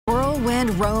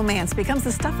whirlwind romance becomes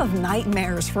the stuff of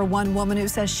nightmares for one woman who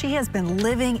says she has been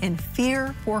living in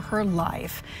fear for her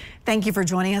life. Thank you for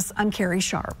joining us. I'm Carrie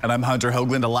Sharp. And I'm Hunter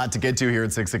Hoagland. A lot to get to here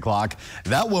at 6 o'clock.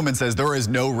 That woman says there is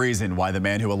no reason why the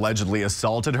man who allegedly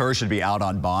assaulted her should be out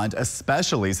on bond,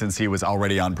 especially since he was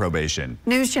already on probation.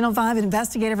 News Channel 5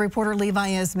 investigative reporter Levi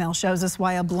Ismail shows us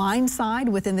why a blind side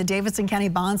within the Davidson County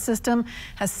bond system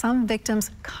has some victims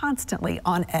constantly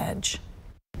on edge.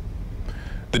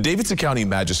 The Davidson County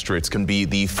magistrates can be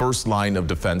the first line of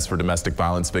defense for domestic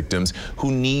violence victims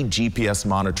who need GPS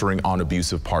monitoring on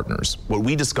abusive partners. What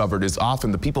we discovered is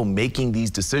often the people making these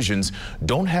decisions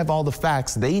don't have all the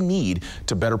facts they need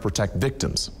to better protect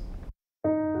victims.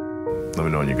 Let me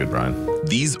know when you're good, Brian.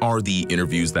 These are the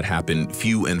interviews that happen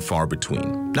few and far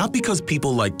between. Not because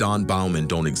people like Daun Bauman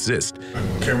don't exist.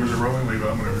 Cameras are rolling, leave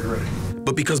out whenever you're ready.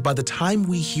 But because by the time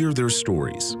we hear their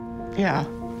stories,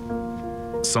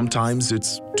 sometimes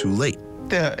it's too late.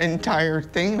 The entire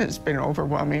thing has been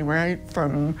overwhelming, right?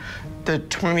 From the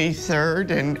 23rd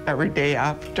and every day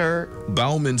after.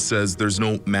 Bauman says there's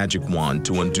no magic wand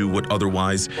to undo what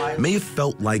otherwise may have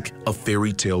felt like a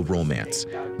fairy tale romance.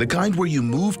 The kind where you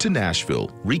move to Nashville,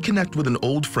 reconnect with an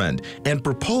old friend, and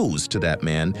propose to that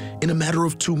man in a matter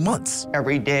of 2 months.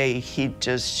 Every day he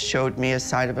just showed me a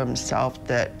side of himself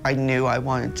that I knew I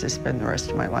wanted to spend the rest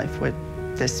of my life with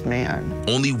this man.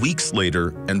 Only weeks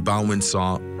later, and Bauman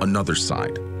saw another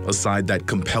side, a side that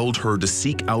compelled her to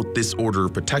seek out this order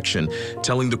of protection,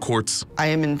 telling the courts, I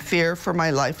am in fear for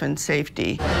my life and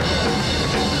safety.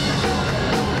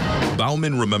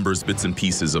 Bauman remembers bits and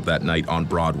pieces of that night on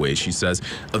Broadway, she says,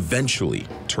 eventually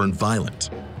turned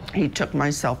violent. He took my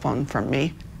cell phone from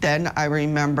me. Then I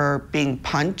remember being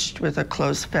punched with a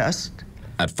closed fist.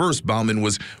 At first, Bauman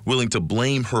was willing to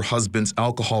blame her husband's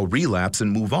alcohol relapse and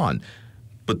move on.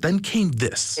 But then came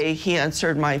this. He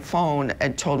answered my phone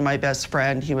and told my best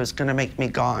friend he was going to make me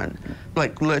gone.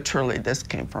 Like, literally, this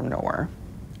came from nowhere.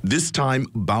 This time,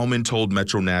 Bauman told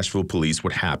Metro Nashville police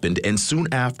what happened, and soon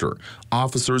after,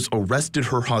 officers arrested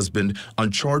her husband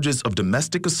on charges of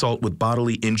domestic assault with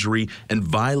bodily injury and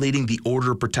violating the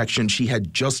order of protection she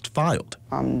had just filed.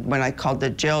 When I called the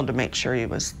jail to make sure he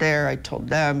was there, I told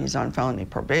them he's on felony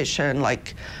probation.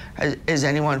 Like, is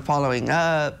anyone following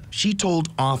up? She told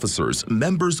officers,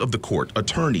 members of the court,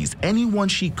 attorneys, anyone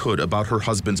she could about her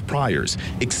husband's priors,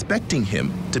 expecting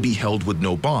him to be held with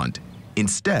no bond.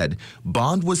 Instead,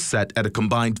 bond was set at a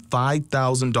combined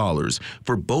 $5,000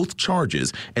 for both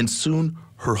charges, and soon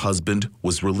her husband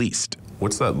was released.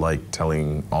 What's that like,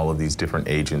 telling all of these different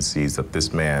agencies that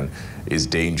this man is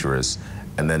dangerous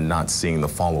and then not seeing the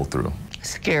follow-through?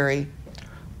 Scary,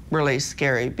 really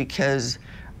scary, because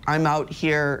I'm out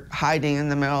here hiding in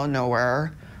the middle of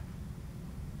nowhere,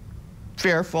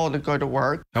 fearful to go to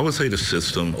work. I would say the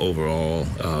system overall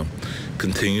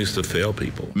continues to fail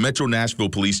people. Metro Nashville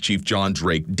Police Chief John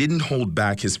Drake didn't hold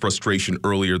back his frustration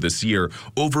earlier this year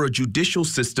over a judicial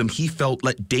system he felt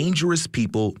let dangerous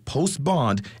people post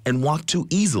bond and walk too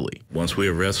easily. Once we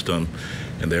arrest them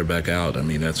and they're back out, I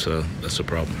mean, that's a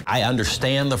problem. I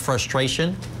understand the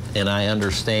frustration and I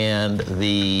understand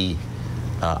the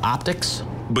optics.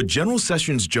 But General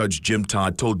Sessions Judge Jim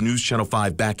Todd told News Channel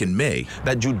 5 back in May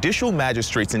that judicial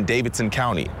magistrates in Davidson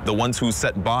County, the ones who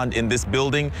set bond in this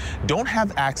building, don't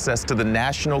have access to the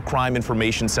National Crime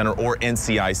Information Center, or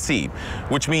NCIC,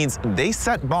 which means they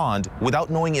set bond without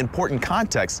knowing important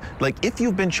context, like if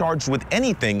you've been charged with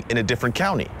anything in a different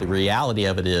county. The reality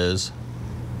of it is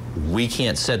we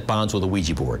can't set bonds with a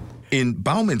Ouija board. In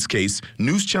Bauman's case,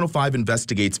 News Channel 5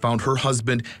 Investigates found her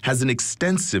husband has an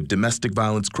extensive domestic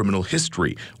violence criminal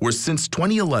history, where since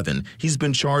 2011, he's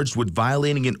been charged with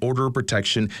violating an order of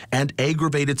protection and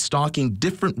aggravated stalking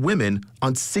different women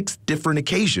on 6 different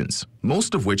occasions,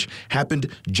 most of which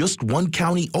happened just one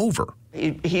county over.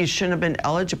 He shouldn't have been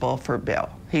eligible for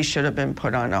bail. He should have been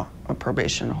put on a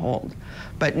probation hold.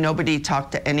 But nobody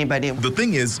talked to anybody. The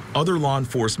thing is, other law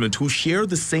enforcement who share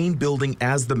the same building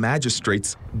as the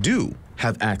magistrates do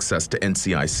have access to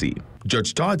NCIC.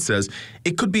 Judge Todd says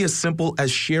it could be as simple as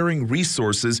sharing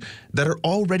resources that are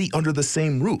already under the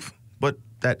same roof, but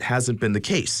that hasn't been the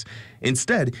case.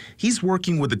 Instead, he's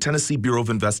working with the Tennessee Bureau of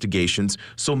Investigations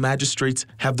so magistrates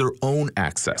have their own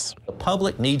access. The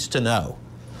public needs to know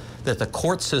that the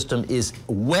court system is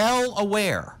well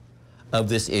aware of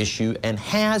this issue and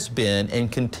has been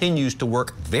and continues to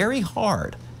work very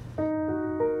hard.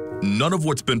 None of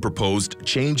what's been proposed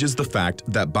changes the fact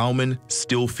that Bauman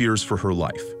still fears for her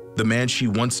life. The man she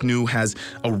once knew has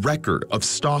a record of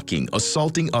stalking,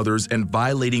 assaulting others, and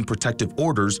violating protective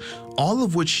orders, all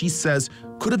of which she says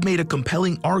could have made a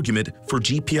compelling argument for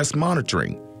GPS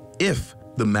monitoring if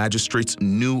the magistrates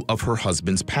knew of her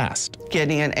husband's past.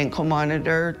 Getting an ankle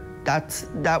monitor,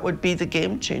 that would be the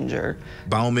game changer.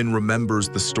 Bauman remembers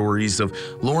the stories of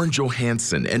Lauren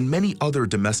Johansson and many other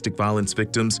domestic violence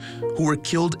victims who were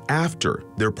killed after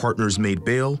their partners made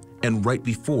bail and right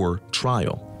before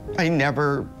trial. I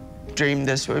never dreamed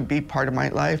this would be part of my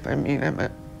life. I mean, I'm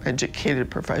an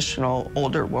educated, professional,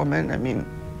 older woman. I mean,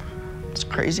 it's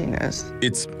craziness.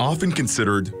 It's often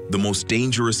considered the most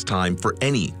dangerous time for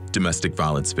any domestic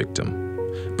violence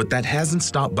victim. But that hasn't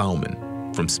stopped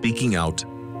Bauman from speaking out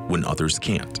when others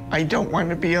can't. I don't want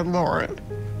to be a Lauren.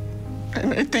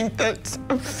 And I think that's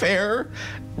a fair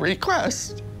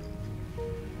request.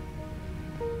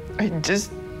 I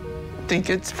just think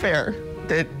it's fair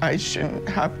that I shouldn't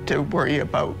have to worry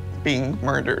about being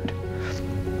murdered.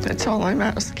 That's all I'm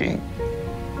asking.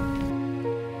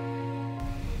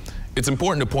 It's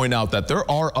important to point out that there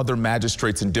are other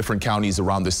magistrates in different counties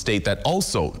around the state that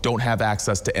also don't have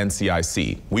access to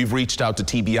NCIC. We've reached out to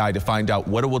TBI to find out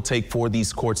what it will take for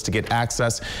these courts to get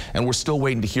access, and we're still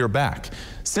waiting to hear back.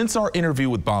 Since our interview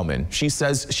with Bauman, she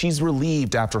says she's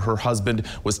relieved after her husband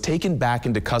was taken back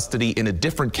into custody in a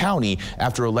different county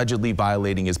after allegedly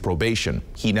violating his probation.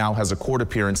 He now has a court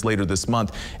appearance later this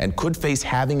month and could face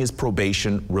having his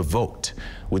probation revoked.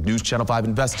 With News Channel 5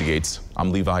 Investigates,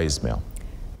 I'm Levi Ismail.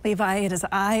 Levi, it is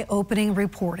eye-opening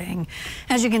reporting.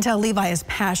 As you can tell, Levi is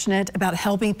passionate about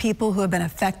helping people who have been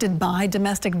affected by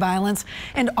domestic violence,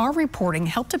 and our reporting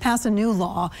helped to pass a new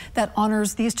law that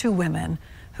honors these two women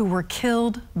who were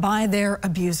killed by their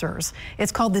abusers.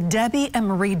 It's called the Debbie and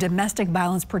Marie Domestic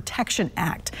Violence Protection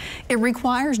Act. It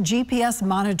requires GPS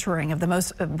monitoring of the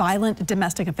most violent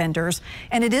domestic offenders,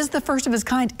 and it is the first of its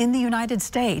kind in the United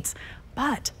States.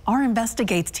 But our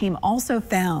Investigates team also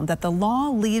found that the law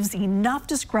leaves enough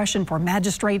discretion for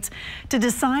magistrates to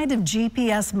decide if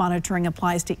GPS monitoring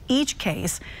applies to each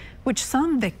case, which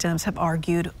some victims have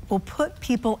argued will put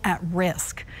people at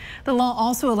risk. The law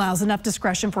also allows enough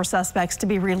discretion for suspects to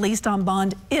be released on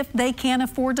bond if they can't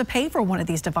afford to pay for one of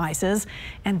these devices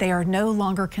and they are no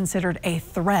longer considered a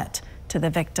threat to the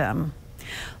victim.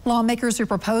 Lawmakers who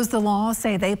proposed the law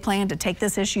say they plan to take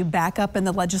this issue back up in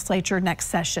the legislature next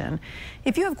session.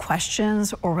 If you have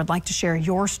questions or would like to share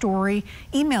your story,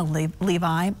 email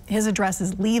Levi. His address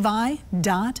is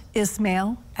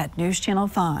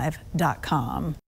levi.ismail@newschannel5.com.